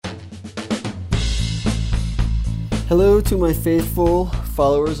Hello to my faithful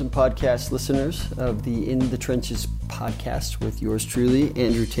followers and podcast listeners of the In the Trenches podcast with yours truly,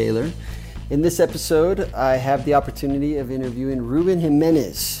 Andrew Taylor. In this episode, I have the opportunity of interviewing Ruben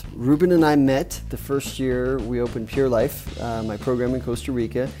Jimenez. Ruben and I met the first year we opened Pure Life, my program in Costa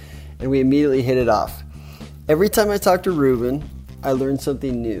Rica, and we immediately hit it off. Every time I talk to Ruben, I learn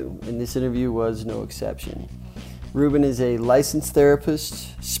something new, and this interview was no exception. Ruben is a licensed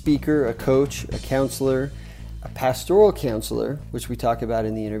therapist, speaker, a coach, a counselor, a pastoral counselor, which we talk about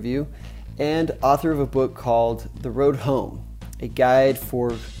in the interview, and author of a book called The Road Home, a guide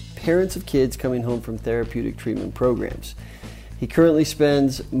for parents of kids coming home from therapeutic treatment programs. He currently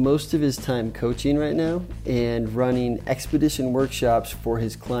spends most of his time coaching right now and running expedition workshops for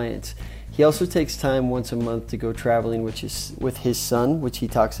his clients. He also takes time once a month to go traveling with his son, which he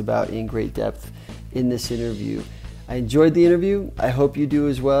talks about in great depth in this interview. I enjoyed the interview. I hope you do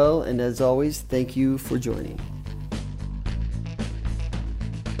as well. And as always, thank you for joining.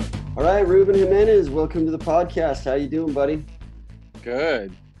 All right, Ruben Jimenez, welcome to the podcast. How you doing, buddy?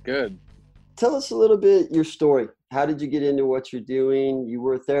 Good. Tell us a little bit your story. How did you get into what you're doing? You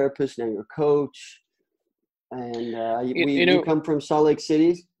were a therapist, now you're a coach. And you come from Salt Lake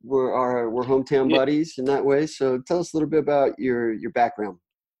City. We're hometown buddies in that way. So tell us a little bit about your background.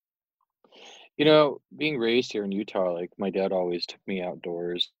 Being raised here in Utah, like my dad always took me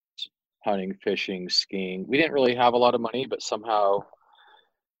outdoors, hunting, fishing, skiing. We didn't really have a lot of money, but somehow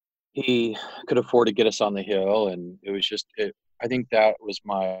he could afford to get us on the hill. And it was I think that was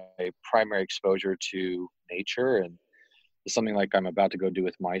my primary exposure to nature, and it's something like I'm about to go do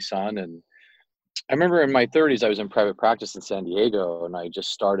with my son. And I remember in my 30s, I was in private practice in San Diego, and I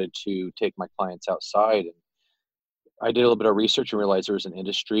just started to take my clients outside. And I did a little bit of research and realized there was an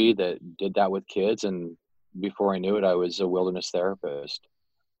industry that did that with kids. And before I knew it, I was a wilderness therapist.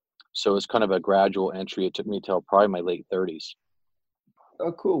 So it was kind of a gradual entry. It took me till probably my late 30s.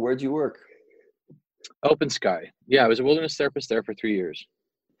 Oh, cool. Where'd you work? Open Sky. Yeah, I was a wilderness therapist there for 3 years.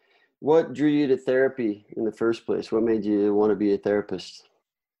 What drew you to therapy in the first place? What made you want to be a therapist?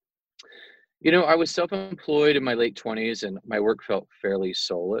 I was self-employed in my late 20s, and my work felt fairly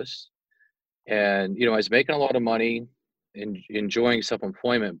soulless. And, I was making a lot of money and enjoying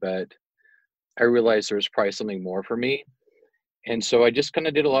self-employment, but I realized there was probably something more for me. And so I just kind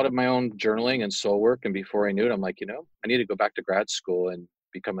of did a lot of my own journaling and soul work. And before I knew it, I'm like, I need to go back to grad school and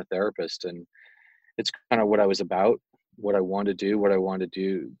become a therapist. And it's kind of what I was about, what I wanted to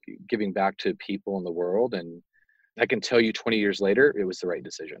do, giving back to people in the world. And I can tell you 20 years later, it was the right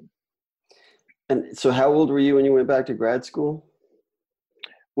decision. And so how old were you when you went back to grad school?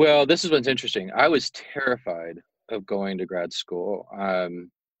 Well, this is what's interesting. I was terrified of going to grad school. I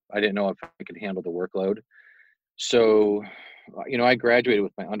didn't know if I could handle the workload. So, I graduated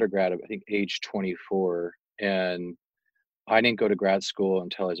with my undergrad at, I think, age 24, and I didn't go to grad school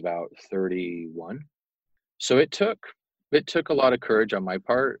until I was about 31. So it took a lot of courage on my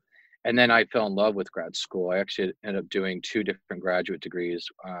part. And then I fell in love with grad school. I actually ended up doing 2 different graduate degrees.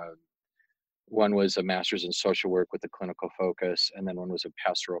 One was a master's in social work with a clinical focus, and then one was in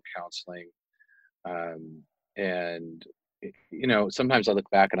pastoral counseling. Sometimes I look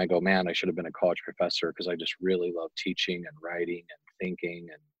back and I go, man, I should have been a college professor, because I just really love teaching and writing and thinking.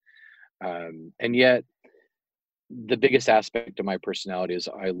 And yet the biggest aspect of my personality is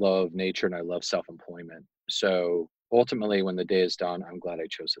I love nature and I love self-employment. So ultimately, when the day is done, I'm glad I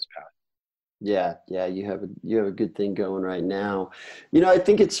chose this path. Yeah, you have a good thing going right now. I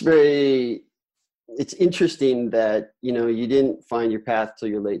think it's interesting that, you didn't find your path till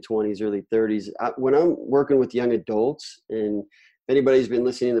your late 20s, early 30s. When I'm working with young adults, and if anybody's been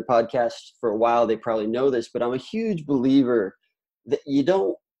listening to the podcast for a while, they probably know this, but I'm a huge believer that you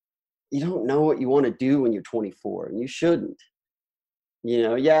don't know what you want to do when you're 24, and you shouldn't.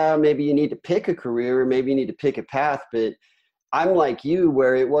 Maybe you need to pick a career, or maybe you need to pick a path, but I'm like you,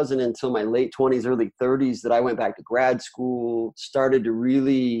 where it wasn't until my late 20s, early 30s that I went back to grad school, started to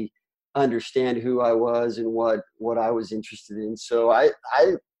really understand who I was and what I was interested in. So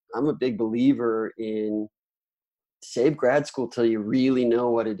I'm a big believer in save grad school till you really know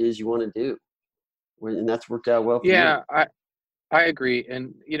what it is you want to do. And that's worked out well for you. Yeah, I agree.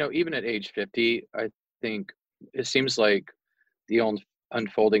 And, even at age 50, I think it seems like the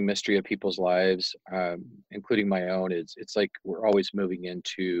unfolding mystery of people's lives, including my own, it's like we're always moving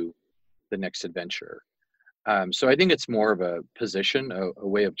into the next adventure. So I think it's more of a position, a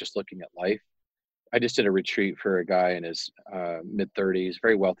way of just looking at life. I just did a retreat for a guy in his mid-30s,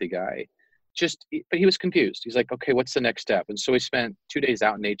 very wealthy guy. But he was confused. He's like, okay, what's the next step? And so we spent 2 days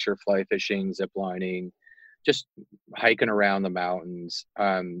out in nature, fly fishing, zip lining, just hiking around the mountains,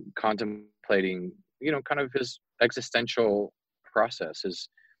 contemplating kind of his existential process,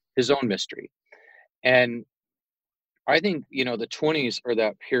 his own mystery. And I think, the 20s are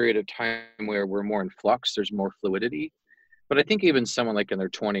that period of time where we're more in flux, there's more fluidity. But I think even someone like in their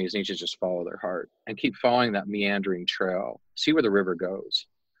 20s needs to just follow their heart and keep following that meandering trail, see where the river goes.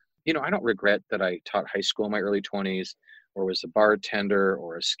 I don't regret that I taught high school in my early 20s or was a bartender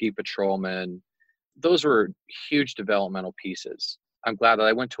or a ski patrolman. Those were huge developmental pieces. I'm glad that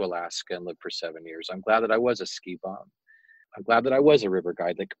I went to Alaska and lived for 7 years. I'm glad that I was a ski bum. I'm glad that I was a river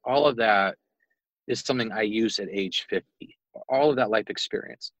guide. Like, all of that is something I use at age 50, all of that life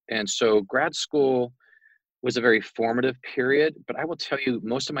experience. And so grad school was a very formative period, but I will tell you,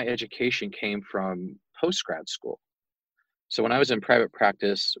 most of my education came from post-grad school. So when I was in private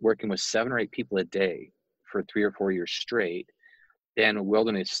practice, working with 7 or 8 people a day for 3 or 4 years straight, and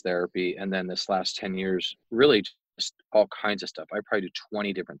wilderness therapy, and then this last 10 years, really just all kinds of stuff. I probably do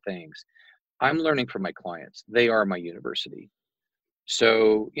 20 different things. I'm learning from my clients. They are my university.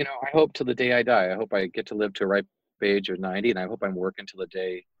 So, I hope till the day I die, I hope I get to live to a ripe age of 90, and I hope I'm working till the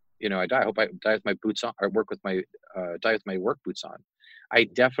day, I die. I hope I die with my boots on, or die with my work boots on. I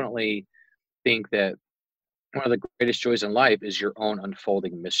definitely think that one of the greatest joys in life is your own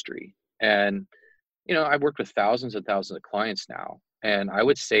unfolding mystery. And, I've worked with thousands and thousands of clients now, and I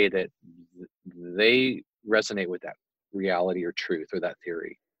would say that they resonate with that reality or truth or that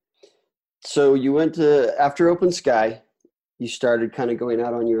theory. So you went to, after Open Sky, you started kind of going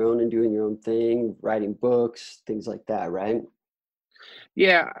out on your own and doing your own thing, writing books, things like that, right?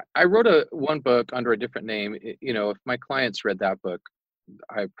 Yeah, I wrote one book under a different name. If my clients read that book,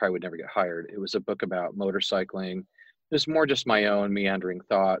 I probably would never get hired. It was a book about motorcycling. It was more just my own meandering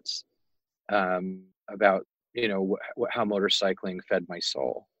thoughts about, how motorcycling fed my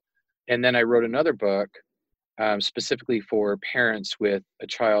soul. And then I wrote another book specifically for parents with a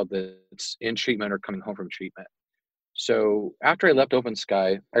child that's in treatment or coming home from treatment. So after I left Open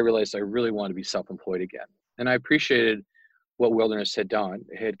Sky, I realized I really wanted to be self-employed again. And I appreciated what wilderness had done.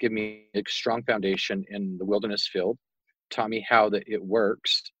 It had given me a strong foundation in the wilderness field, taught me how that it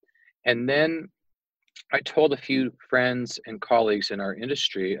works. And then I told a few friends and colleagues in our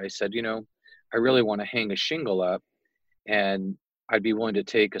industry, I said, I really want to hang a shingle up, and I'd be willing to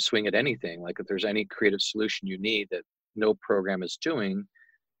take a swing at anything. Like, if there's any creative solution you need that no program is doing,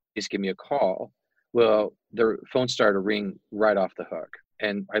 please give me a call. Well, the phone started to ring right off the hook,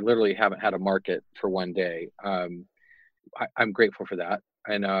 and I literally haven't had a market for one day. I'm grateful for that.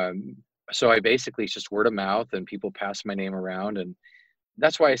 And so I basically, it's just word of mouth, and people pass my name around. And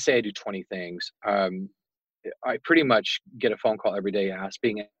that's why I say I do 20 things. I pretty much get a phone call every day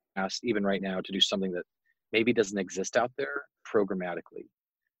being asked, even right now, to do something that maybe doesn't exist out there programmatically.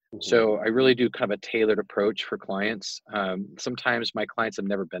 Mm-hmm. So I really do kind of a tailored approach for clients. Sometimes my clients have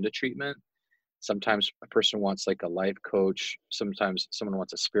never been to treatment. Sometimes a person wants like a life coach. Sometimes someone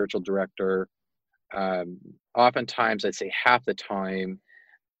wants a spiritual director. Oftentimes, I'd say half the time,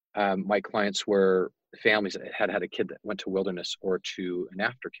 my clients were families that had a kid that went to wilderness or to an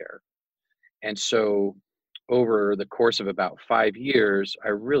aftercare. And so over the course of about 5 years, I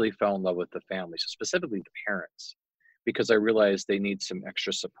really fell in love with the families, specifically the parents, because I realized they need some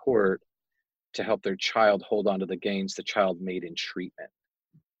extra support to help their child hold on to the gains the child made in treatment.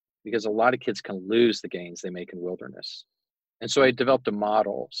 Because a lot of kids can lose the gains they make in wilderness. And so I developed a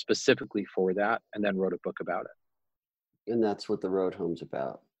model specifically for that, and then wrote a book about it. And that's what the Road Home's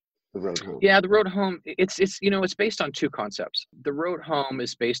about. The Road Home. Yeah, the Road Home, it's based on 2 concepts. The Road Home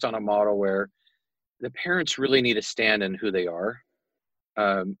is based on a model where the parents really need to stand in who they are,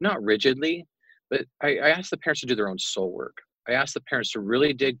 not rigidly, but I ask the parents to do their own soul work. I ask the parents to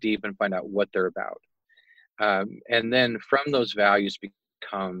really dig deep and find out what they're about. And then from those values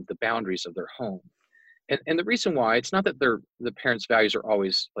become the boundaries of their home. And the reason why, it's not that the parents' values are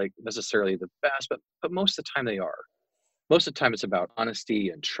always like necessarily the best, but most of the time they are. Most of the time it's about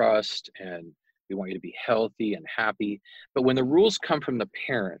honesty and trust, and we want you to be healthy and happy. But when the rules come from the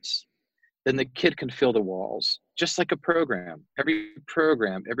parents, then the kid can fill the walls, just like a program. Every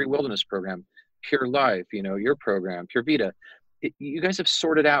wilderness program, Pure Life, your program, Pure Vita, you guys have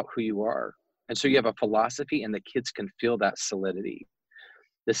sorted out who you are. And so you have a philosophy, and the kids can feel that solidity.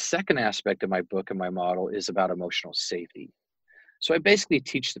 The second aspect of my book and my model is about emotional safety. So I basically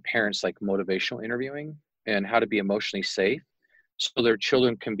teach the parents like motivational interviewing and how to be emotionally safe so their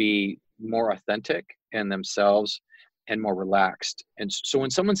children can be more authentic and themselves and more relaxed. And so when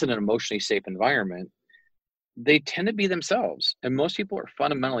someone's in an emotionally safe environment, they tend to be themselves. And most people are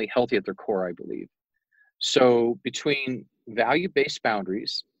fundamentally healthy at their core, I believe. So between value-based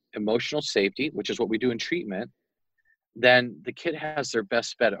boundaries, emotional safety, which is what we do in treatment, then the kid has their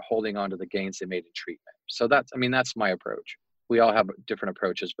best bet at holding on to the gains they made in treatment. So that's my approach. We all have different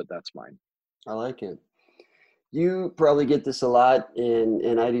approaches, but that's mine. I like it. You probably get this a lot,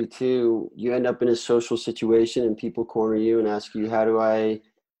 and I do too. You end up in a social situation and people corner you and ask you, how do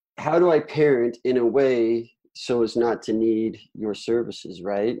I parent in a way so as not to need your services,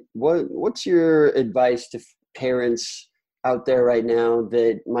 right? What's your advice to parents out there right now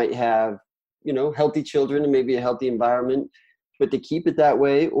that might have, healthy children and maybe a healthy environment, but to keep it that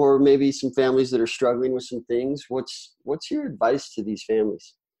way, or maybe some families that are struggling with some things? What's your advice to these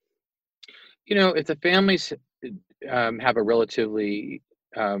families? If the families have a relatively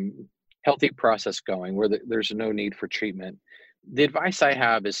healthy process going where there's no need for treatment, the advice I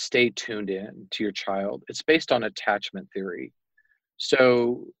have is stay tuned in to your child. It's based on attachment theory.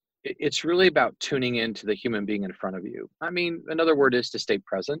 So it's really about tuning into the human being in front of you. Another word is to stay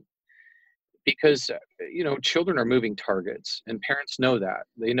present, because children are moving targets, and parents know that.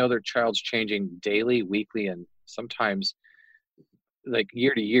 They know their child's changing daily, weekly, and sometimes like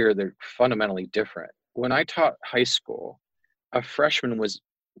year to year, they're fundamentally different. When I taught high school, a freshman was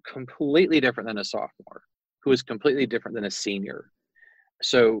completely different than a sophomore, who was completely different than a senior.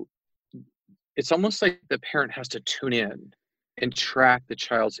 So it's almost like the parent has to tune in and track the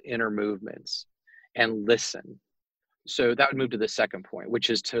child's inner movements and listen. So that would move to the second point, which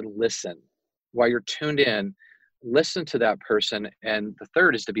is to listen. While you're tuned in, listen to that person. And the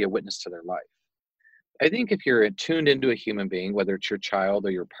third is to be a witness to their life. I think if you're tuned into a human being, whether it's your child or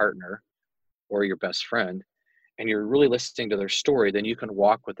your partner or your best friend, and you're really listening to their story, then you can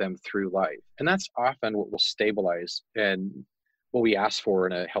walk with them through life. And that's often what will stabilize and what we ask for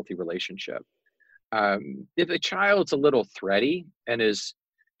in a healthy relationship. If a child's a little thready and is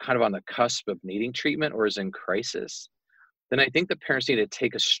kind of on the cusp of needing treatment or is in crisis, then I think the parents need to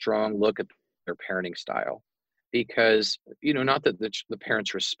take a strong look at their parenting style. Because, not that the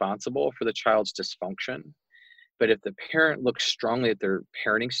parent's responsible for the child's dysfunction, but if the parent looks strongly at their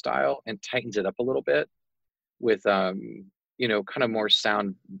parenting style and tightens it up a little bit with, kind of more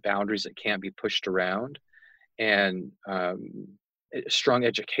sound boundaries that can't be pushed around, and strong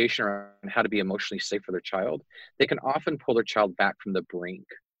education around how to be emotionally safe for their child, they can often pull their child back from the brink.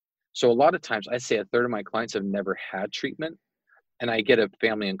 So a lot of times, I'd say a third of my clients have never had treatment, and I get a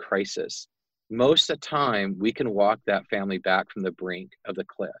family in crisis. Most of the time, we can walk that family back from the brink of the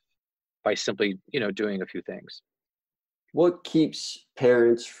cliff by simply, doing a few things. What keeps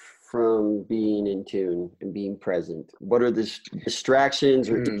parents from being in tune and being present? What are the distractions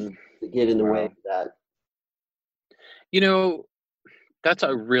or things that get in the way of that? That's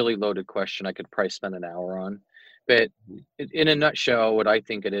a really loaded question. I could probably spend an hour on. But in a nutshell, what I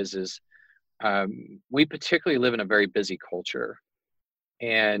think it is we particularly live in a very busy culture.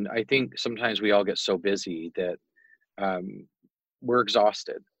 And I think sometimes we all get so busy that we're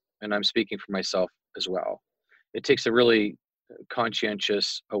exhausted. And I'm speaking for myself as well. It takes a really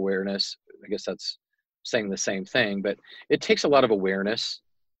conscientious awareness. I guess that's saying the same thing, but it takes a lot of awareness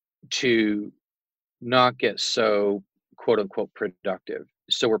to not get so quote unquote productive.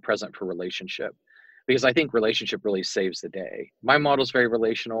 So we're present for relationship, because I think relationship really saves the day. My model is very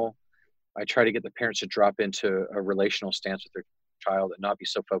relational. I try to get the parents to drop into a relational stance with their child and not be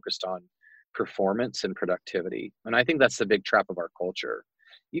so focused on performance and productivity. And I think that's the big trap of our culture.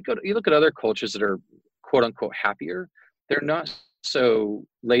 You look at other cultures that are quote unquote happier. They're not so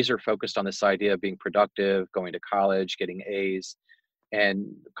laser focused on this idea of being productive, going to college, getting A's, and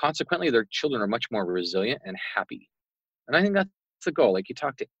consequently their children are much more resilient and happy. And I think that's the goal. Like, you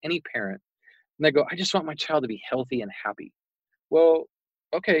talk to any parent and they go, I just want my child to be healthy and happy. Well,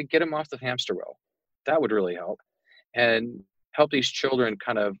 okay, get them off the hamster wheel. That would really help. And help these children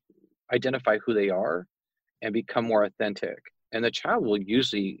kind of identify who they are and become more authentic. And the child will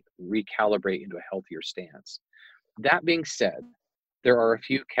usually recalibrate into a healthier stance. That being said, there are a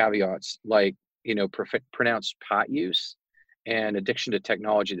few caveats, like, pronounced pot use and addiction to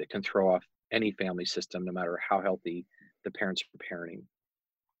technology that can throw off any family system, no matter how healthy the parents are parenting.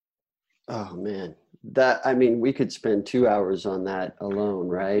 Oh man, we could spend 2 hours on that alone,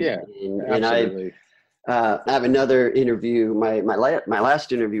 right? Yeah, And absolutely. I have another interview, my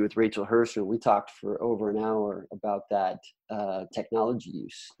last interview with Rachel Herschel. We talked for over an hour about that technology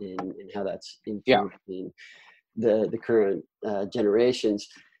use and how that's influencing the current generations.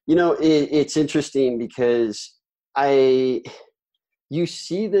 It's interesting because you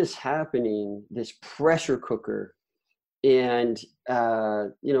see this happening, this pressure cooker, and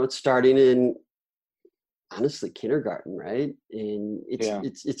it's starting in, honestly, kindergarten, right? And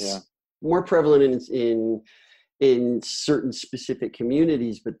it's more prevalent in certain specific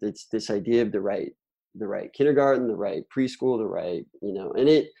communities, but it's this idea of the right the right kindergarten, the right preschool, the right, and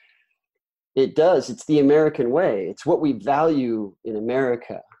it does. It's the American way. It's what we value in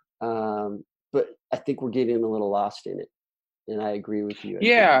America. But I think we're getting a little lost in it. And I agree with you. I think,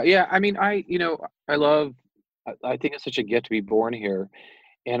 Yeah. I mean, I love, I think it's such a gift to be born here.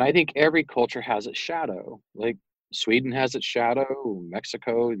 And I think every culture has its shadow. Like Sweden has its shadow,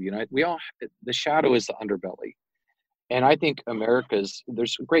 Mexico, the United, the shadow is the underbelly. And I think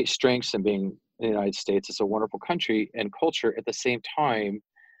there's great strengths in being in the United States. It's a wonderful country and culture. At the same time,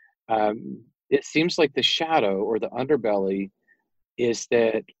 it seems like the shadow or the underbelly is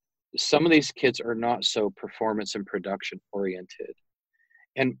that some of these kids are not so performance and production oriented.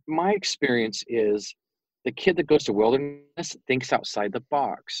 And my experience is the kid that goes to wilderness thinks outside the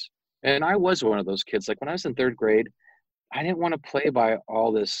box. And I was one of those kids. Like when I was in third grade, I didn't want to play by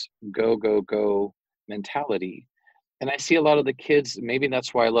all this go, go, go mentality. And I see a lot of the kids, maybe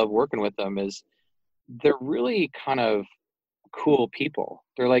that's why I love working with them, is they're really kind of cool people.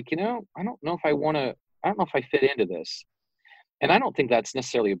 They're like, I don't know if I don't know if I fit into this. And I don't think that's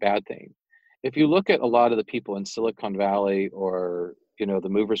necessarily a bad thing. If you look at a lot of the people in Silicon Valley or, the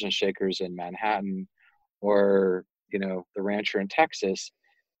movers and shakers in Manhattan or, the rancher in Texas,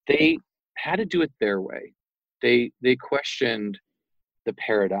 they had to do it their way. They questioned the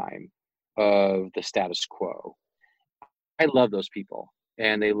paradigm of the status quo. I love those people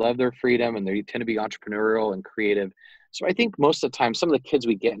and they love their freedom and they tend to be entrepreneurial and creative. So I think most of the time, some of the kids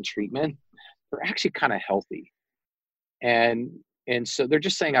we get in treatment, they're actually kind of healthy. And so they're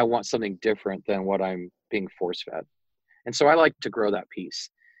just saying, I want something different than what I'm being force fed. And so I like to grow that piece.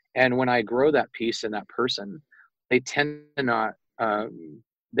 And when I grow that piece in that person, they tend to not,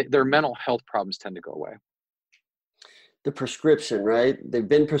 their mental health problems tend to go away. the prescription, right? They've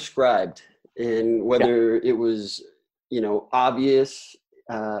been prescribed, and whether it was, obvious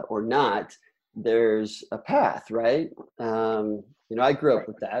or not, there's a path, right? I grew up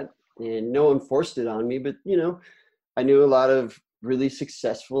with that, and no one forced it on me, but I knew a lot of really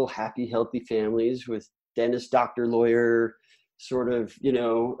successful, happy, healthy families with dentist, doctor, lawyer, sort of,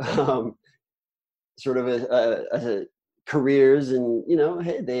 sort of a careers, and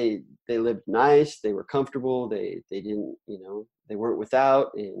hey, they lived nice, they were comfortable, they didn't, they weren't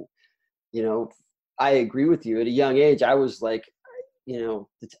without, and I agree with you. At a young age, I was like,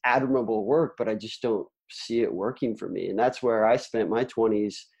 it's admirable work, but I just don't see it working for me, and that's where I spent my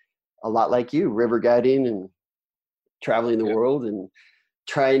 20s, a lot like you, river guiding and traveling the world and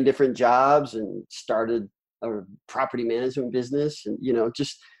trying different jobs, and started a property management business, and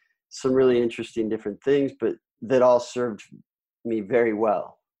just some really interesting different things, but that all served me very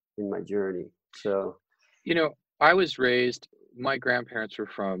well in my journey. So, I was raised, my grandparents were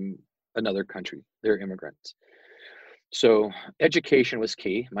from another country. They're immigrants. So education was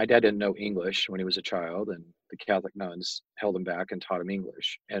key. My dad didn't know English when he was a child, and the Catholic nuns held him back and taught him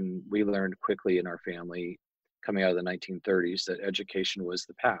English. And we learned quickly in our family, coming out of the 1930s, that education was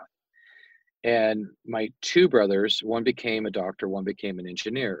the path. And my two brothers, one became a doctor, one became an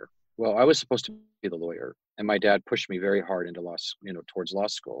engineer. Well, I was supposed to be the lawyer, and my dad pushed me very hard into towards law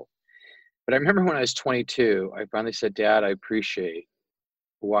school. But I remember when I was 22, I finally said, Dad, I appreciate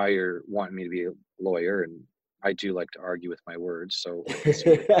why you're wanting me to be a lawyer, and I do like to argue with my words, so I can see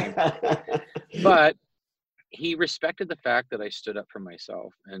where it came from. But he respected the fact that I stood up for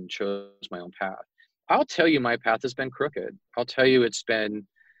myself and chose my own path. I'll tell you, my path has been crooked. I'll tell you, it's been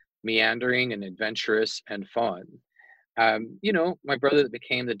meandering and adventurous and fun. My brother that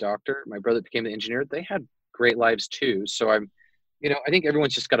became the doctor, my brother that became the engineer, they had great lives too. So I think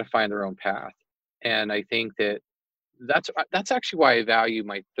everyone's just got to find their own path. And I think that's actually why I value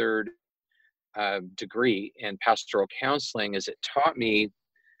my third degree in pastoral counseling, is it taught me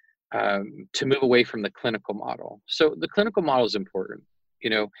to move away from the clinical model. So the clinical model is important,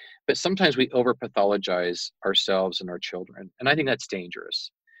 but sometimes we over pathologize ourselves and our children. And I think that's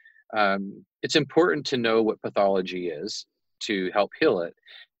dangerous. It's important to know what pathology is to help heal it.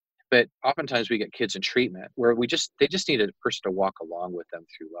 But oftentimes we get kids in treatment where they just need a person to walk along with them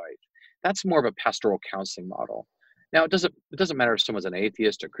through life. That's more of a pastoral counseling model. Now, it doesn't matter if someone's an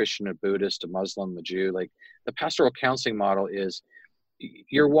atheist, a Christian, a Buddhist, a Muslim, a Jew. Like, the pastoral counseling model is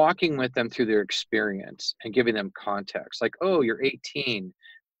you're walking with them through their experience and giving them context. Like, oh, you're 18.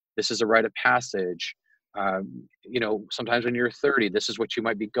 This is a rite of passage. Sometimes when you're 30, this is what you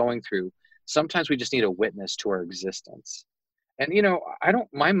might be going through. Sometimes we just need a witness to our existence. And,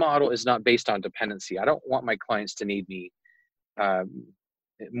 my model is not based on dependency. I don't want my clients to need me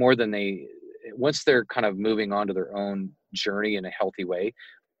more than once they're kind of moving on to their own journey in a healthy way.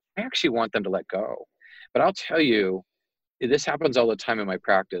 I actually want them to let go. But I'll tell you, this happens all the time in my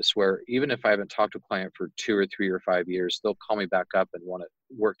practice, where even if I haven't talked to a client for 2 or 3 or 5 years, they'll call me back up and want to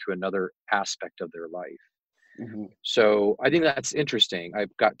work through another aspect of their life. Mm-hmm. So I think that's interesting.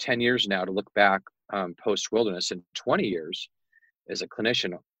 I've got 10 years now to look back, post wilderness, and 20 years as a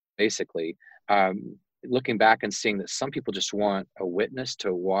clinician, basically, looking back and seeing that some people just want a witness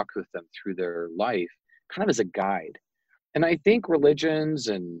to walk with them through their life, kind of as a guide. And I think religions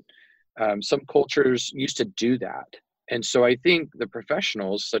and some cultures used to do that. And so I think the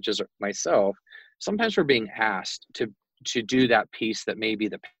professionals, such as myself, sometimes we're being asked to do that piece that maybe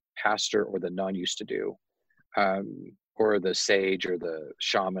the pastor or the nun used to do, or the sage or the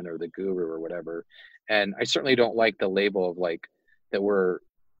shaman or the guru or whatever. And I certainly don't like the label of like that we're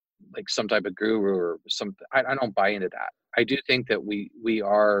like some type of guru or something. I don't buy into that. I do think that we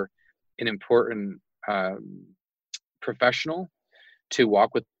are an important professional to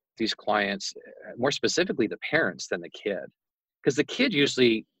walk with these clients, more specifically the parents than the kid, because the kid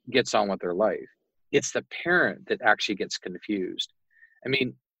usually gets on with their life. It's the parent that actually gets confused. I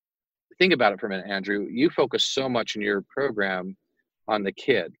mean, think about it for a minute, Andrew. You focus so much in your program on the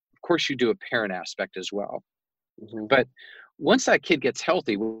kid. Of course, you do a parent aspect as well. Mm-hmm. But once that kid gets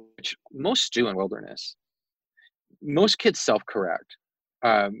healthy, which most do in wilderness, most kids self-correct.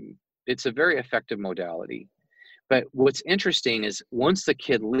 It's a very effective modality. But what's interesting is once the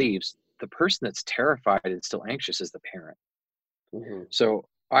kid leaves, the person that's terrified and still anxious is the parent. Mm-hmm. So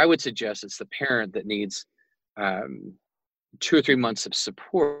I would suggest it's the parent that needs 2 or 3 months of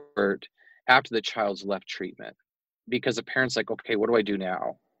support after the child's left treatment, because the parent's like, okay, what do I do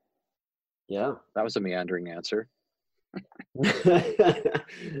now? Yeah. That was a meandering answer.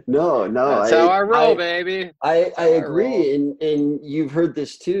 No, That's how I roll, baby. I agree. And you've heard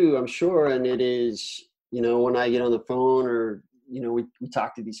this too, I'm sure. And it is, when I get on the phone or, we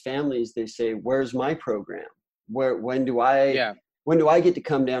talk to these families, they say, where's my program? When do I get to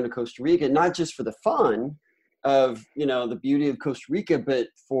come down to Costa Rica? Not just for the fun of, the beauty of Costa Rica, but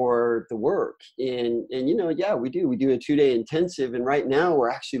for the work. And we do a 2-day intensive. And right now we're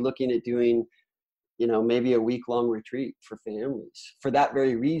actually looking at doing, maybe a week-long retreat for families for that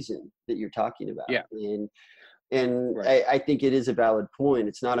very reason that you're talking about. Yeah. And right. I think it is a valid point.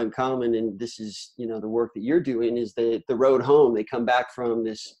 It's not uncommon. And this is, the work that you're doing is the road home. They come back from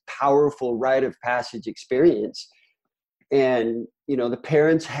this powerful rite of passage experience. And, the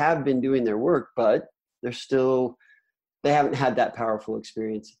parents have been doing their work, but they haven't had that powerful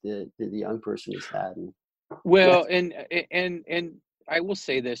experience that the young person has had. Well, and I will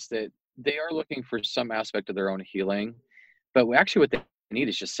say this, that they are looking for some aspect of their own healing, but actually what they need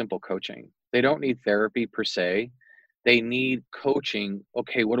is just simple coaching. They don't need therapy per se. They need coaching.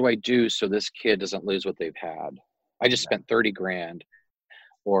 Okay, what do I do so this kid doesn't lose what they've had? I just spent 30 grand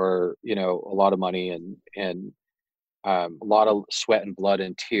or, a lot of money and a lot of sweat and blood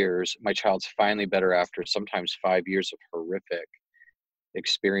and tears. My child's finally better after sometimes 5 years of horrific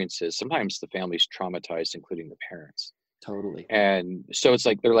experiences. Sometimes the family's traumatized, including the parents. Totally. And so it's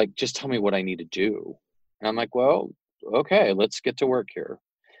like, they're like, just tell me what I need to do. And I'm like, well, okay, let's get to work here.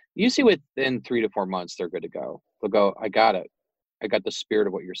 Usually within 3 to 4 months, they're good to go. They'll go, I got it. I got the spirit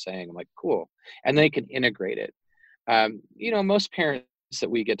of what you're saying. I'm like, cool. And they can integrate it. Most parents that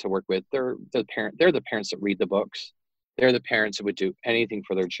we get to work with, they're the parents that read the books. They're the parents that would do anything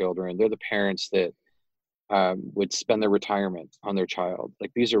for their children. They're the parents that would spend their retirement on their child.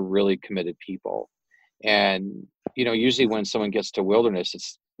 Like, these are really committed people. And, usually when someone gets to wilderness,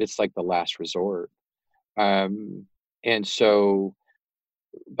 it's like the last resort. And so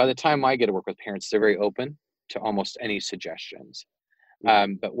by the time I get to work with parents, they're very open to almost any suggestions.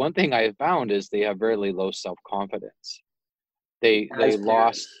 But one thing I have found is they have very low self-confidence. They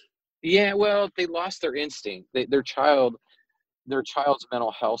lost, they lost their instinct. Their child's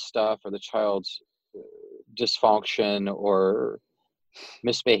mental health stuff, or the child's dysfunction or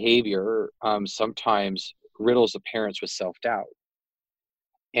misbehavior sometimes riddles the parents with self-doubt.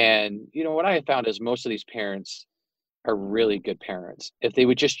 And what I have found is most of these parents are really good parents. If they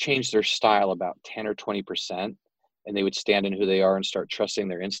would just change their style about 10 or 20%, and they would stand in who they are and start trusting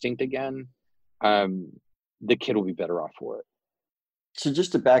their instinct again, the kid will be better off for it. So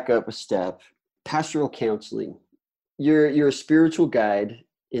just to back up a step, pastoral counseling, you're a spiritual guide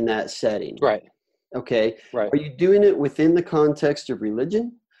in that setting. Right. Okay. Right. Are you doing it within the context of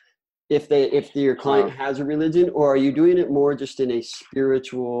religion? If your client has a religion, or are you doing it more just in a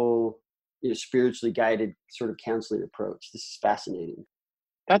spiritually guided sort of counseling approach? This is fascinating.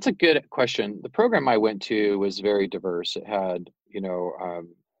 That's a good question. The program I went to was very diverse. It had,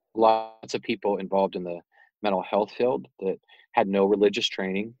 lots of people involved in the mental health field that had no religious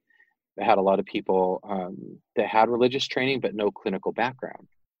training. It had a lot of people that had religious training but no clinical background.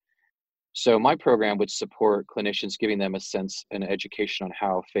 So my program would support clinicians, giving them a sense and education on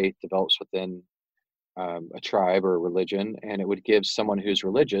how faith develops within a tribe or a religion, and it would give someone who's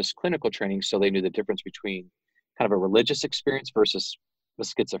religious clinical training so they knew the difference between kind of a religious experience versus a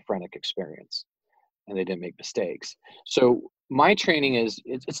schizophrenic experience, and they didn't make mistakes. So my training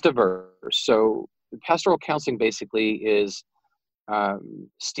it's diverse. So pastoral counseling basically is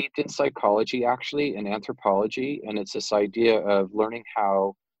steeped in psychology, actually, and anthropology, and it's this idea of learning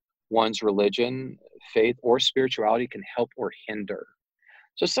how one's religion, faith, or spirituality can help or hinder.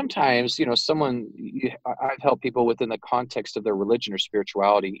 So sometimes, I've helped people within the context of their religion or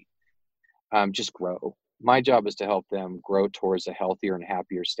spirituality just grow. My job is to help them grow towards a healthier and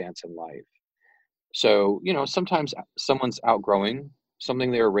happier stance in life. So, sometimes someone's outgrowing something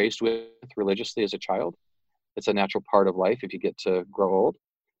they were raised with religiously as a child. It's a natural part of life if you get to grow old.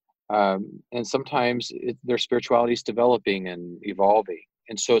 And sometimes their spirituality is developing and evolving.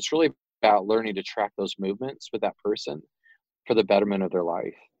 And so it's really about learning to track those movements with that person for the betterment of their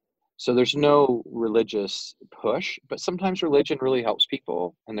life. So there's no religious push, but sometimes religion really helps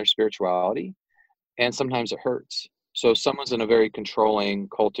people and their spirituality, and sometimes it hurts. So if someone's in a very controlling,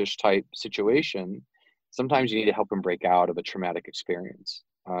 cultish type situation, sometimes you need to help them break out of a traumatic experience.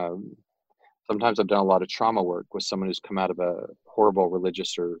 Sometimes I've done a lot of trauma work with someone who's come out of a horrible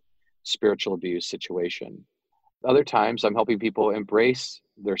religious or spiritual abuse situation. Other times I'm helping people embrace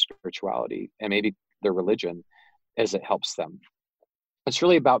their spirituality and maybe their religion as it helps them. It's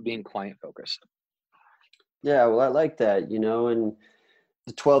really about being client focused. Yeah, well, I like that, and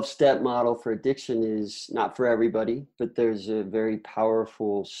the 12-step model for addiction is not for everybody, but there's a very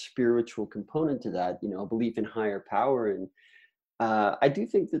powerful spiritual component to that, a belief in higher power. And I do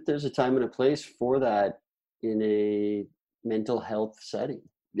think that there's a time and a place for that in a mental health setting.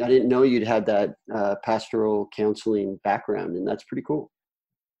 I didn't know you'd had that pastoral counseling background, and that's pretty cool.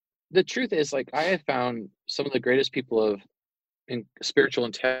 The truth is, I have found some of the greatest people of in spiritual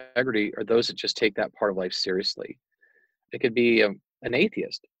integrity are those that just take that part of life seriously. It could be an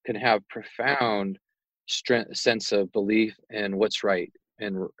atheist can have profound sense of belief in what's right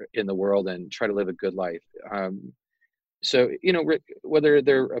in the world and try to live a good life. So, whether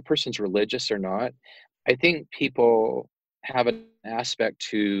a person's religious or not, I think people have an aspect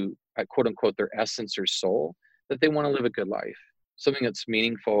to quote unquote their essence or soul that they want to live a good life, something that's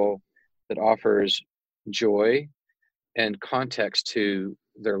meaningful, that offers joy and context to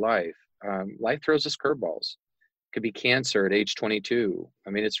their life. Life throws us curveballs. It could be cancer at age 22. I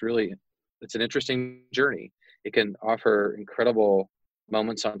mean, it's an interesting journey. It can offer incredible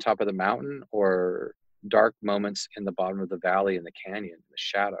moments on top of the mountain or dark moments in the bottom of the valley, in the canyon, the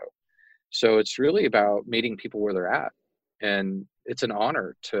shadow. So it's really about meeting people where they're at. And it's an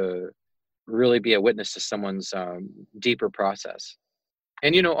honor to really be a witness to someone's deeper process.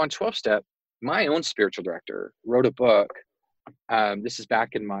 And, on 12-step, my own spiritual director wrote a book. This is back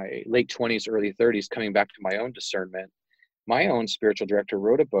in my late 20s, early 30s, coming back to my own discernment. My own spiritual director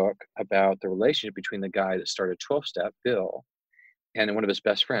wrote a book about the relationship between the guy that started 12-step, Bill, and one of his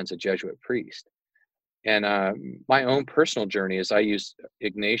best friends, a Jesuit priest. And my own personal journey is I used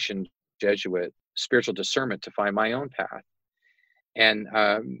Ignatian Jesuit spiritual discernment to find my own path. And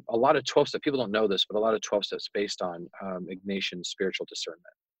a lot of 12-step, people don't know this, but a lot of 12-steps based on Ignatian spiritual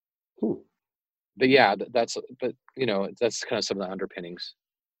discernment. But yeah, that's kind of some of the underpinnings.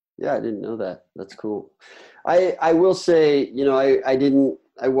 Yeah, I didn't know that. That's cool. I will say,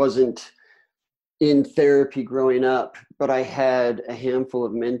 I wasn't in therapy growing up, but I had a handful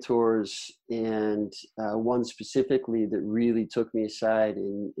of mentors, and one specifically that really took me aside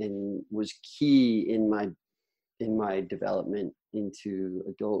and was key in my development into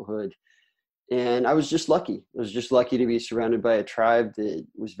adulthood. And I was just lucky. I was just lucky to be surrounded by a tribe that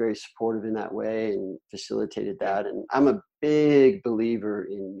was very supportive in that way and facilitated that. And I'm a big believer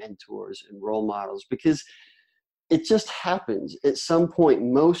in mentors and role models, because it just happens. At some point,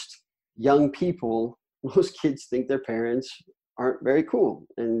 most kids think their parents aren't very cool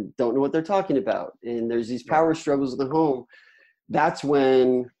and don't know what they're talking about. And there's these power struggles in the home. That's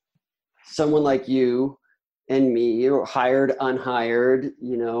when someone like you and me, or hired, unhired,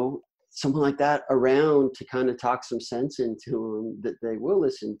 someone like that around to kind of talk some sense into them that they will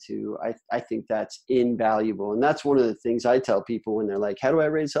listen to. I think that's invaluable. And that's one of the things I tell people when they're like, how do I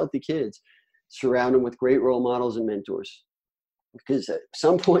raise healthy kids? Surround them with great role models and mentors, because at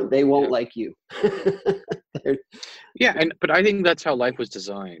some point they won't like you. But I think that's how life was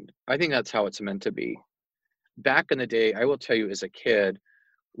designed. I think that's how it's meant to be. Back in the day, I will tell you, as a kid,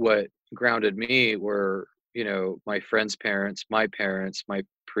 what grounded me were, my friends' parents, my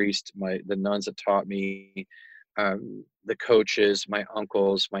priest, the nuns that taught me, the coaches, my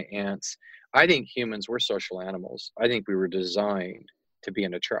uncles, my aunts. I think humans, we're social animals. I think we were designed to be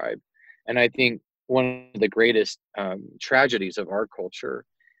in a tribe. And I think one of the greatest tragedies of our culture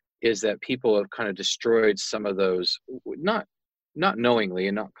is that people have kind of destroyed some of those, not knowingly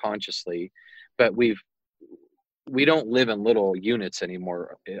and not consciously, but we don't live in little units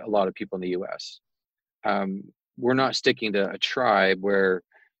anymore. A lot of people in the US, we're not sticking to a tribe where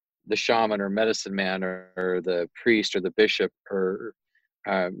the shaman or medicine man or the priest or the bishop or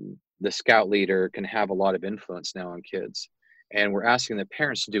the scout leader can have a lot of influence now on kids. And we're asking the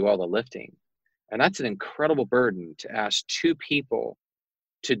parents to do all the lifting. And that's an incredible burden to ask two people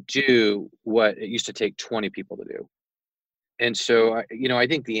to do what it used to take 20 people to do. And so, I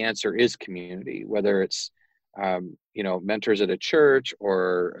think the answer is community, whether it's, mentors at a church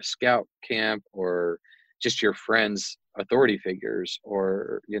or a scout camp or just your friends, authority figures,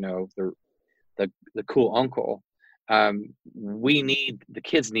 or, the cool uncle. The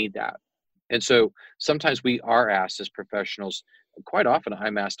kids need that. And so sometimes we are asked as professionals, quite often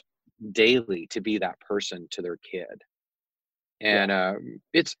I'm asked daily to be that person to their kid. And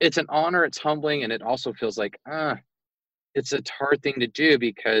it's an honor, it's humbling, and it also feels like, it's a hard thing to do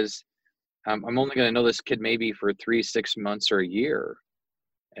because I'm only going to know this kid maybe for 3, 6 months or a year.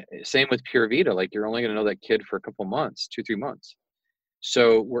 Same with Pure Vita, like you're only going to know that kid for a couple months, 2, 3 months.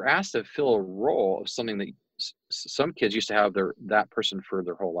 So we're asked to fill a role of something that some kids used to have that person for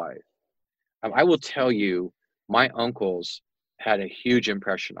their whole life. I will tell you, my uncles had a huge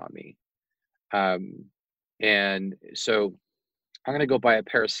impression on me. And so I'm going to go buy a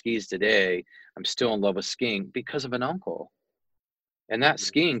pair of skis today. I'm still in love with skiing because of an uncle. And that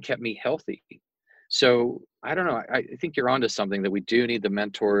skiing kept me healthy. So I don't know. I think you're onto something, that we do need the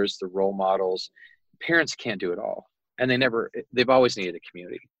mentors, the role models. Parents can't do it all. And they've always needed a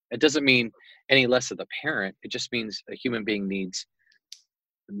community. It doesn't mean any less of the parent. It just means a human being needs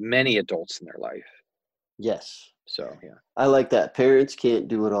many adults in their life. Yes. So, yeah. I like that. Parents can't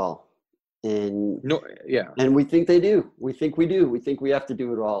do it all. And no, yeah. And we think they do. We think we do. We think we have to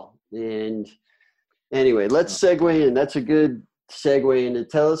do it all. And anyway, let's segue in. That's a good segue into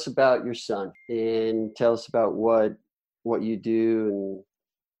tell us about your son and tell us about what you do and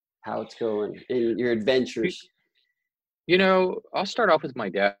how it's going and your adventures. I'll start off with my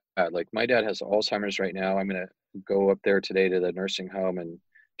dad. Like, my dad has Alzheimer's right now. I'm going to go up there today to the nursing home and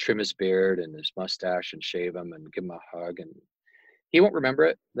trim his beard and his mustache and shave him and give him a hug. And he won't remember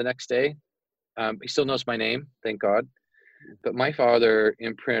it the next day. He still knows my name, thank God. But my father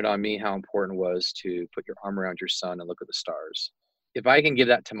imprinted on me how important it was to put your arm around your son and look at the stars. If I can give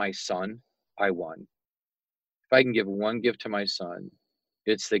that to my son, I won. If I can give one gift to my son,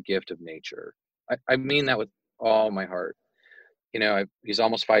 it's the gift of nature. I mean that with all my heart. He's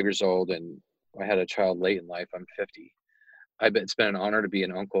almost 5 years old, and I had a child late in life. I'm 50. It's been an honor to be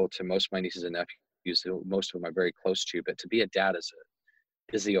an uncle to most of my nieces and nephews, who most of them I'm very close to. But to be a dad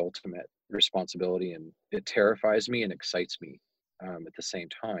is the ultimate responsibility, and it terrifies me and excites me at the same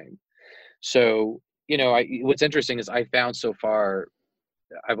time. So, what's interesting is I found so far,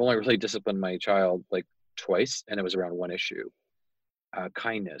 I've only really disciplined my child like twice, and it was around one issue.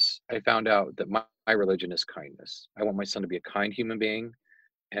 Kindness. I found out that my religion is kindness. I want my son to be a kind human being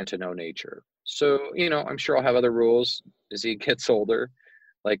and to know nature. So, I'm sure I'll have other rules as he gets older,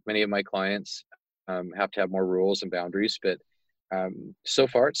 like many of my clients have to have more rules and boundaries. But so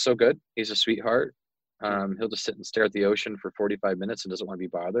far, it's so good. He's a sweetheart. He'll just sit and stare at the ocean for 45 minutes and doesn't want to be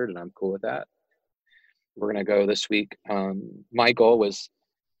bothered, and I'm cool with that. We're going to go this week. My goal was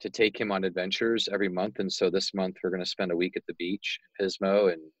to take him on adventures every month. And so this month we're going to spend a week at the beach,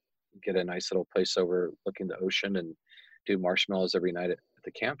 Pismo, and get a nice little place overlooking the ocean and do marshmallows every night at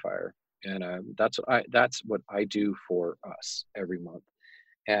the campfire. And that's what I do for us every month.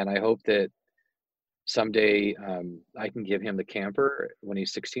 And I hope that someday I can give him the camper when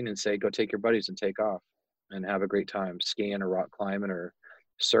he's 16 and say, go take your buddies and take off and have a great time skiing or rock climbing or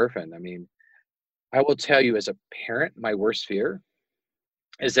surfing. I mean, I will tell you, as a parent, my worst fear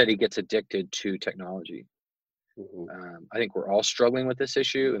is that he gets addicted to technology. Mm-hmm. I think we're all struggling with this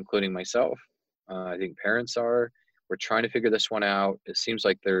issue, including myself. I think parents are. We're trying to figure this one out. It seems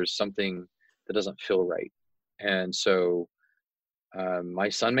like there's something that doesn't feel right. And so my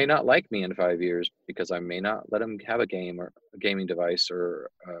son may not like me in 5 years because I may not let him have a game or a gaming device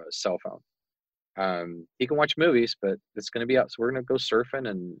or a cell phone. He can watch movies, but it's going to be out. So we're going to go surfing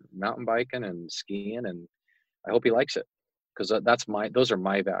and mountain biking and skiing, and I hope he likes it, because those are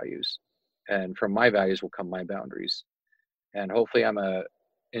my values, and from my values will come my boundaries. And hopefully I'm a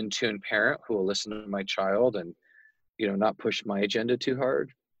in-tune parent who will listen to my child and not push my agenda too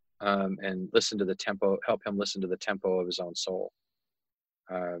hard. and listen to the tempo, help him listen to the tempo of his own soul.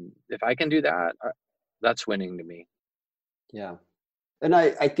 If I can do that, that's winning to me. Yeah. And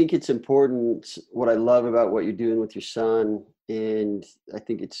I think it's important. What I love about what you're doing with your son, and I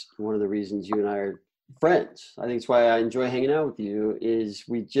think it's one of the reasons you and I are friends. I think it's why I enjoy hanging out with you, is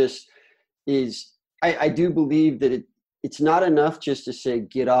I do believe that it's not enough just to say,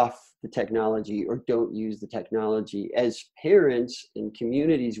 get off the technology or don't use the technology. As parents and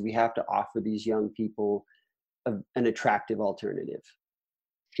communities, we have to offer these young people an attractive alternative.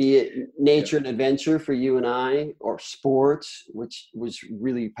 Be it nature and adventure for you and I, or sports, which was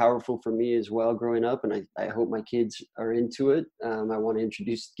really powerful for me as well growing up. And I hope my kids are into it. I want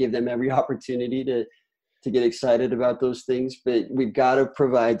to give them every opportunity to get excited about those things, but we've got to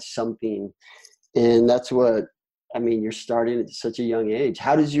provide something. And that's what, you're starting at such a young age.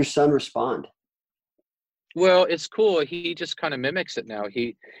 How does your son respond? Well, it's cool. He just kind of mimics it now.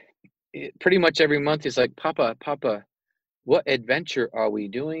 Pretty much every month he's like, Papa, what adventure are we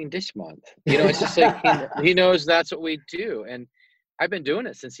doing this month? It's just like he knows that's what we do. And I've been doing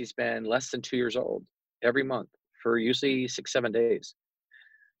it since he's been less than 2 years old, every month for usually 6-7 days.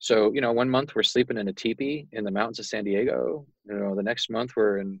 So, 1 month we're sleeping in a teepee in the mountains of San Diego. The next month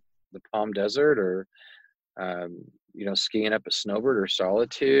we're in the Palm Desert, or, skiing up a snowbird or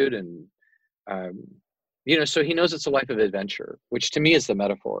Solitude. And, so he knows it's a life of adventure, which to me is the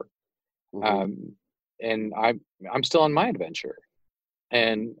metaphor. Mm-hmm. And I'm still on my adventure,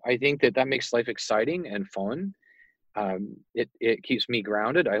 and I think that makes life exciting and fun. It keeps me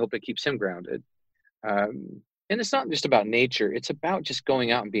grounded. I hope it keeps him grounded. And it's not just about nature; it's about just going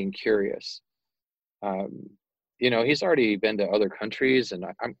out and being curious. He's already been to other countries, and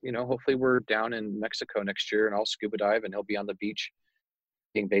I'm hopefully we're down in Mexico next year, and I'll scuba dive, and he'll be on the beach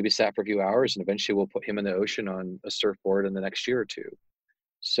being babysat for a few hours, and eventually we'll put him in the ocean on a surfboard in the next year or two.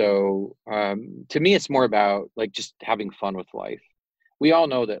 So to me, it's more about like just having fun with life. We all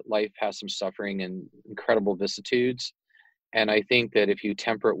know that life has some suffering and incredible vicissitudes. And I think that if you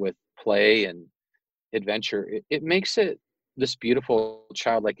temper it with play and adventure, it makes it this beautiful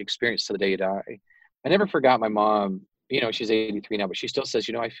childlike experience to the day you die. I never forgot my mom, she's 83 now, but she still says,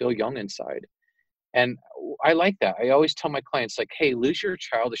 I feel young inside. And I like that. I always tell my clients, like, hey, lose your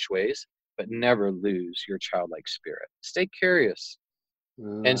childish ways, but never lose your childlike spirit. Stay curious.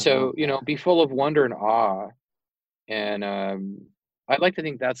 And so, be full of wonder and awe. And I'd like to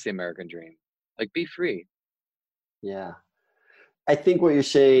think that's the American dream. Like, be free. Yeah. I think what you're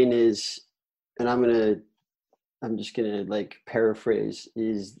saying is, and I'm just gonna like paraphrase,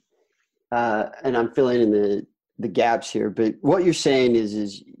 is and I'm filling in the gaps here, but what you're saying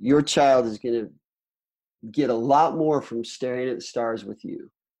is your child is gonna get a lot more from staring at the stars with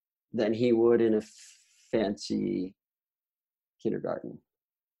you than he would in a fancy kindergarten.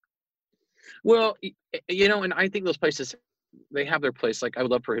 Well, and I think those places, they have their place. Like, I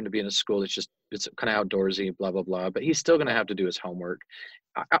would love for him to be in a school it's kind of outdoorsy, blah, blah, blah, but he's still going to have to do his homework.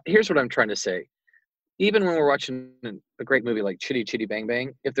 Here's what I'm trying to say. Even when we're watching a great movie like Chitty Chitty Bang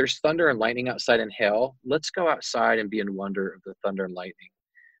Bang, if there's thunder and lightning outside in hell, let's go outside and be in wonder of the thunder and lightning,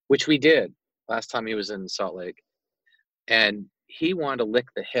 which we did last time he was in Salt Lake. And he wanted to lick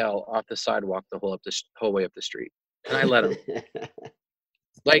the hell off the sidewalk the whole way up the street. And I let him.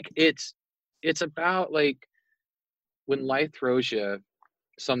 Like, it's about, like, when life throws you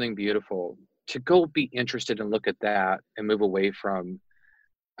something beautiful, to go be interested and look at that and move away from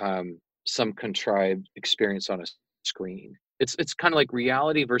some contrived experience on a screen. It's kind of like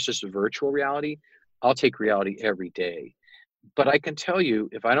reality versus virtual reality. I'll take reality every day. But I can tell you,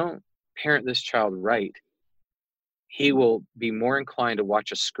 if I don't parent this child right, he will be more inclined to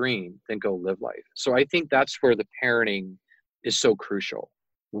watch a screen than go live life. So I think that's where the parenting is so crucial.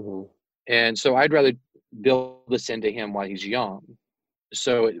 Mm-hmm. And so I'd rather build this into him while he's young.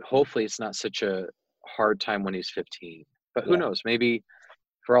 So hopefully it's not such a hard time when he's 15. But who knows? Maybe,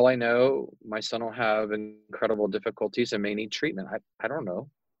 for all I know, my son will have incredible difficulties and may need treatment. I don't know.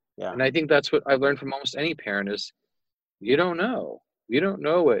 Yeah. And I think that's what I've learned from almost any parent is you don't know. You don't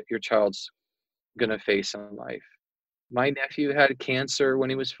know what your child's going to face in life. My nephew had cancer when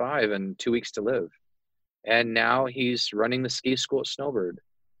he was 5 and 2 weeks to live. And now he's running the ski school at Snowbird.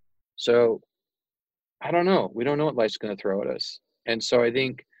 So I don't know. We don't know what life's going to throw at us. And so I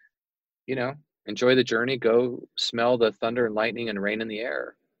think, enjoy the journey, go smell the thunder and lightning and rain in the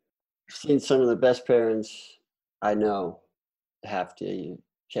air. I've seen some of the best parents I know have to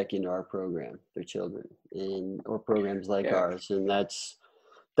check into our program, their children, or programs like ours. And that's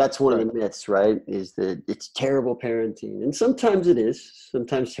one of the myths, right? Is that it's terrible parenting. And sometimes it is.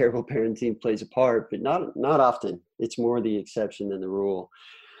 Sometimes terrible parenting plays a part, but not often. It's more the exception than the rule.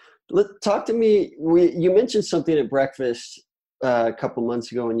 Talk to me. You mentioned something at breakfast a couple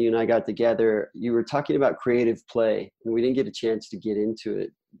months ago when you and I got together. You were talking about creative play, and we didn't get a chance to get into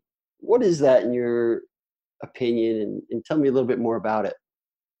it. What is that in your opinion? And tell me a little bit more about it.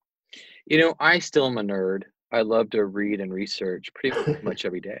 I still am a nerd. I love to read and research pretty much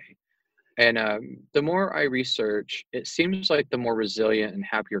every day. And the more I research, it seems like the more resilient and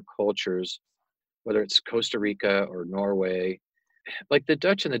happier cultures, whether it's Costa Rica or Norway, like the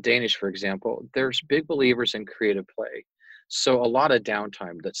Dutch and the Danish, for example, there's big believers in creative play. So a lot of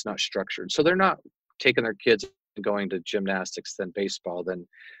downtime that's not structured. So they're not taking their kids and going to gymnastics, then baseball, then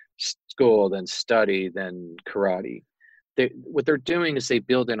school, then study, then karate. What they're doing is they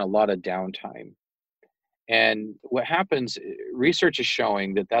build in a lot of downtime. And what happens, research is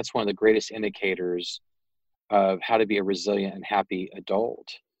showing that that's one of the greatest indicators of how to be a resilient and happy adult.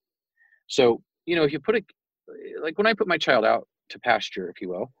 So, if you put it, like when I put my child out to pasture, if you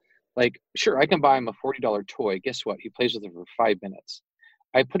will, like, sure, I can buy him a $40 toy. Guess what? He plays with it for 5 minutes.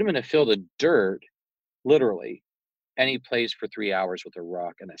 I put him in a field of dirt, literally, and he plays for 3 hours with a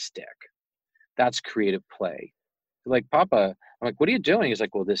rock and a stick. That's creative play. Like, Papa, I'm like, what are you doing? He's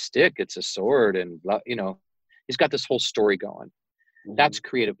like, well, this stick, it's a sword. And, he's got this whole story going. Mm-hmm. That's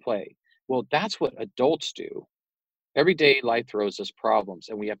creative play. Well, that's what adults do. Everyday life throws us problems,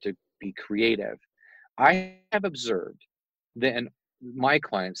 and we have to be creative. I have observed that in my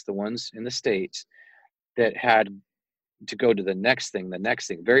clients, the ones in the States that had to go to the next thing,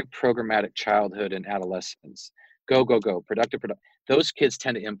 very programmatic childhood and adolescence, go, productive. Those kids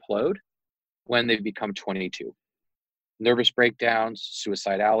tend to implode when they become 22. Nervous breakdowns,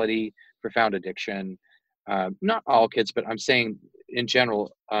 suicidality, profound addiction. Not all kids, but I'm saying in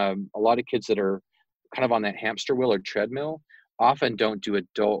general, a lot of kids that are kind of on that hamster wheel or treadmill often don't do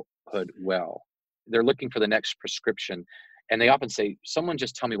adulthood well. They're looking for the next prescription. And they often say, someone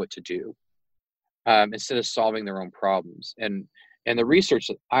just tell me what to do, instead of solving their own problems. And the research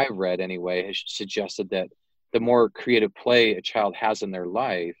that I've read anyway has suggested that the more creative play a child has in their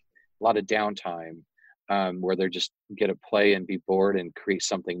life, a lot of downtime, where they just get to play and be bored and create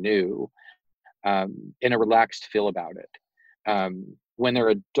something new, in a relaxed feel about it. When they're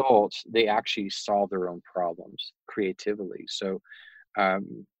adults, they actually solve their own problems creatively. So I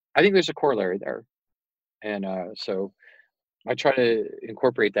think there's a corollary there. And so I try to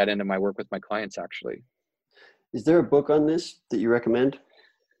incorporate that into my work with my clients, actually. Is there a book on this that you recommend?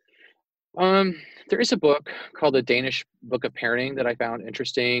 There is a book called The Danish Book of Parenting that I found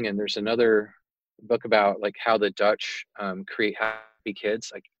interesting. And there's another book about like how the Dutch create happy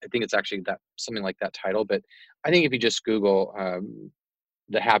kids. I think it's actually something like that title. But I think if you just Google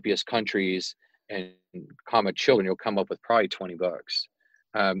the happiest countries and comma children, you'll come up with probably 20 books.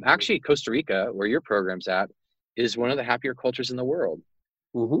 Actually, Costa Rica, where your program's at, is one of the happier cultures in the world.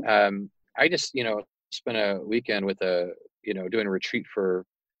 Mm-hmm. I just, spent a weekend with doing a retreat for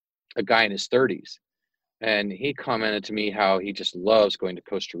a guy in his 30s. And he commented to me how he just loves going to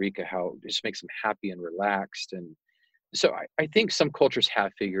Costa Rica, how it just makes him happy and relaxed. And so I think some cultures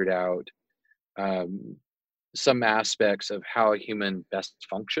have figured out some aspects of how a human best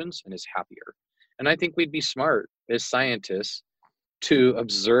functions and is happier. And I think we'd be smart as scientists to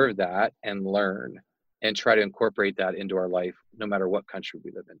observe that and learn and try to incorporate that into our life, no matter what country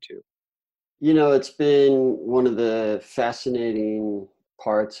we live into. It's been one of the fascinating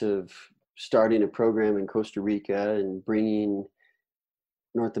parts of starting a program in Costa Rica and bringing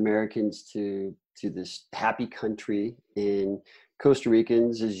North Americans to this happy country. And Costa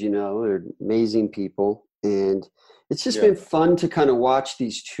Ricans, as you know, are amazing people. And it's just been fun to kind of watch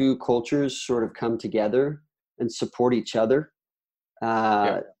these two cultures sort of come together and support each other.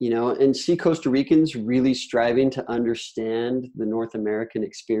 And see Costa Ricans really striving to understand the North American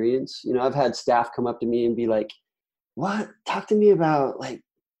experience. I've had staff come up to me and be like, what? Talk to me about like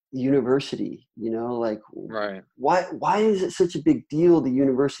university, Right. Why is it such a big deal, the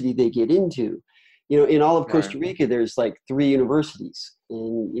university they get into? In all of Costa Rica, there's like 3 universities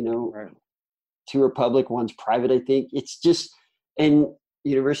and, Right. 2 are public, 1's private, I think. It's just, and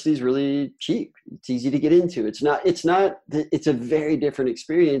university is really cheap. It's easy to get into. It's a very different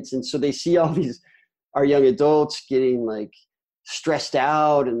experience. And so they see all our young adults getting like stressed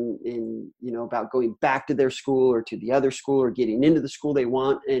out and about going back to their school or to the other school or getting into the school they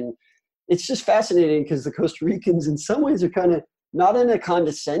want. And it's just fascinating because the Costa Ricans in some ways are kind of not in a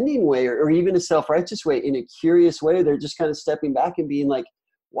condescending way or even a self-righteous way, in a curious way. They're just kind of stepping back and being like,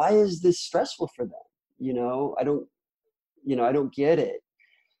 why is this stressful for them? I don't get it.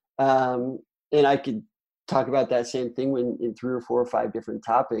 And I could talk about that same thing in 3 or 4 or 5 different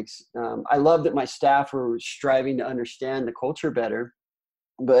topics. I love that my staff are striving to understand the culture better.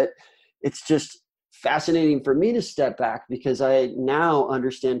 But it's just fascinating for me to step back because I now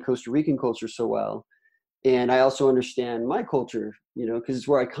understand Costa Rican culture so well. And I also understand my culture, because it's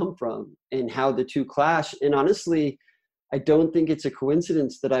where I come from and how the two clash. And honestly, I don't think it's a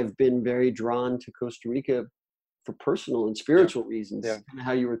coincidence that I've been very drawn to Costa Rica for personal and spiritual reasons. Yeah. Kind of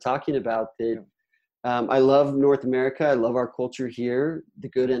how you were talking about that. I love North America. I love our culture here, the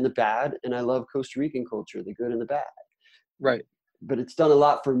good and the bad. And I love Costa Rican culture, the good and the bad. Right. But it's done a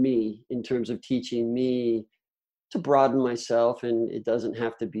lot for me in terms of teaching me to broaden myself. And it doesn't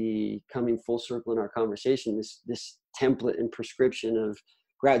have to be coming full circle in our conversation, this template and prescription of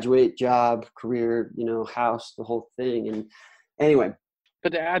graduate, job, career, house, the whole thing. And anyway.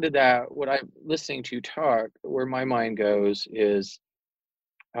 But to add to that, what I'm listening to you talk, where my mind goes is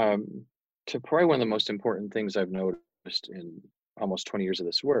to probably one of the most important things I've noticed in almost 20 years of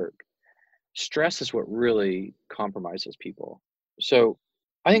this work. Stress is what really compromises people. So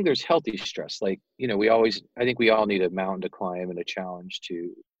I think there's healthy stress. Like, I think we all need a mountain to climb and a challenge to,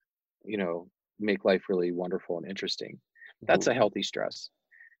 make life really wonderful and interesting. That's a healthy stress.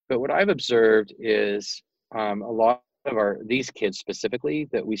 But what I've observed is a lot of these kids specifically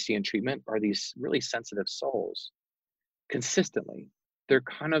that we see in treatment are these really sensitive souls consistently. They're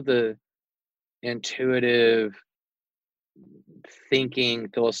kind of the intuitive thinking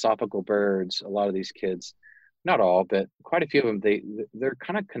philosophical birds. A lot of these kids, not all, but quite a few of them, they're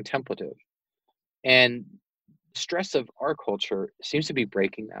kind of contemplative, and stress of our culture seems to be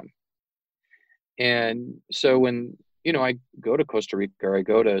breaking them. And so when I go to Costa Rica or I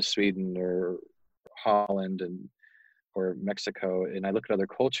go to Sweden or Holland or Mexico, and I look at other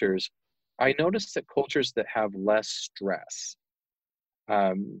cultures, I notice that cultures that have less stress,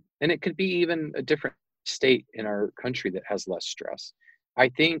 and it could be even a different state in our country that has less stress. I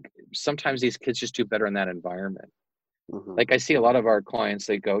think sometimes these kids just do better in that environment. Like I see a lot of our clients,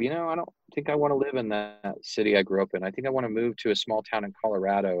 they go, I don't think I want to live in that city I grew up in. I think I want to move to a small town in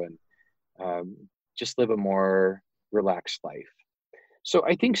Colorado and just live a more relaxed life. So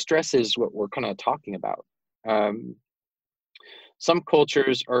I think stress is what we're kind of talking about. Some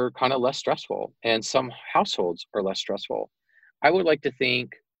cultures are kind of less stressful, and some households are less stressful. I would like to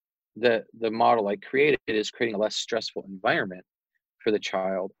think that the model I created is creating a less stressful environment for the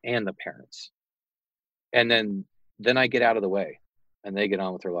child and the parents. And then I get out of the way and they get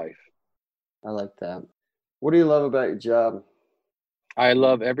on with their life. I like that. What do you love about your job? I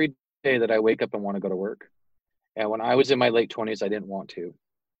love every day that I wake up and want to go to work. And when I was in my late 20s, I didn't want to.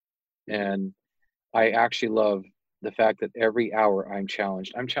 And I actually love the fact that every hour I'm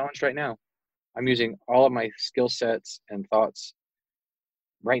challenged. I'm challenged right now. I'm using all of my skill sets and thoughts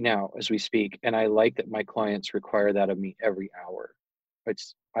right now as we speak. And I like that my clients require that of me every hour.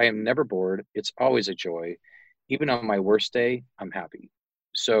 I am never bored. It's always a joy. Even on my worst day, I'm happy.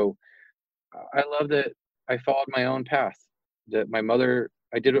 So I love that I followed my own path, that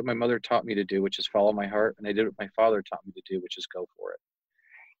I did what my mother taught me to do, which is follow my heart. And I did what my father taught me to do, which is go for it.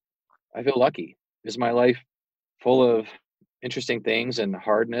 I feel lucky. Is my life full of interesting things and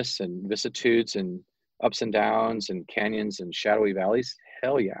hardness and vicissitudes and ups and downs and canyons and shadowy valleys?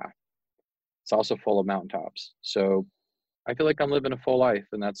 Hell yeah. It's also full of mountaintops. So I feel like I'm living a full life,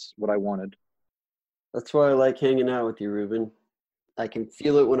 and that's what I wanted. That's why I like hanging out with you, Ruben. I can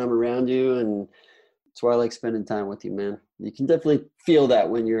feel it when I'm around you, and that's why I like spending time with you, man. You can definitely feel that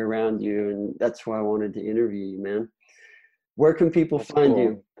when you're around you, and that's why I wanted to interview you, man. Where can people find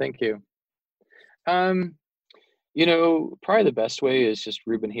you? Thank you. Probably the best way is just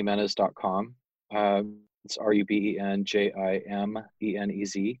rubenjimenez.com. It's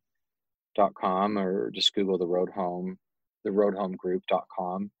RubenJimenez.com, or just Google the Road Home,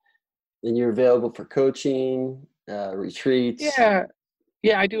 theroadhomegroup.com. And you're available for coaching, retreats.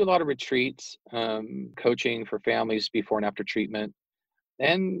 Yeah, I do a lot of retreats, coaching for families before and after treatment.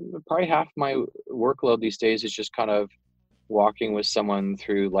 And probably half my workload these days is just kind of walking with someone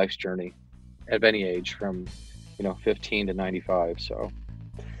through life's journey at any age, from 15 to 95. So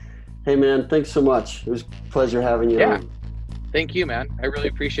hey man, thanks so much. It was a pleasure having you on. Thank you, man. I really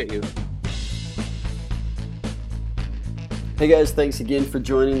appreciate you. Hey guys, thanks again for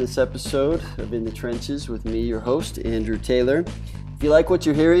joining this episode of In the Trenches with me, your host, Andrew Taylor. If you like what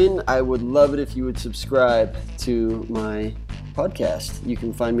you're hearing, I would love it if you would subscribe to my podcast. You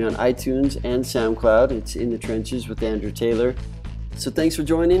can find me on iTunes and SoundCloud. It's In the Trenches with Andrew Taylor. So thanks for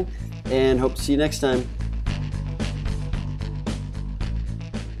joining, and hope to see you next time.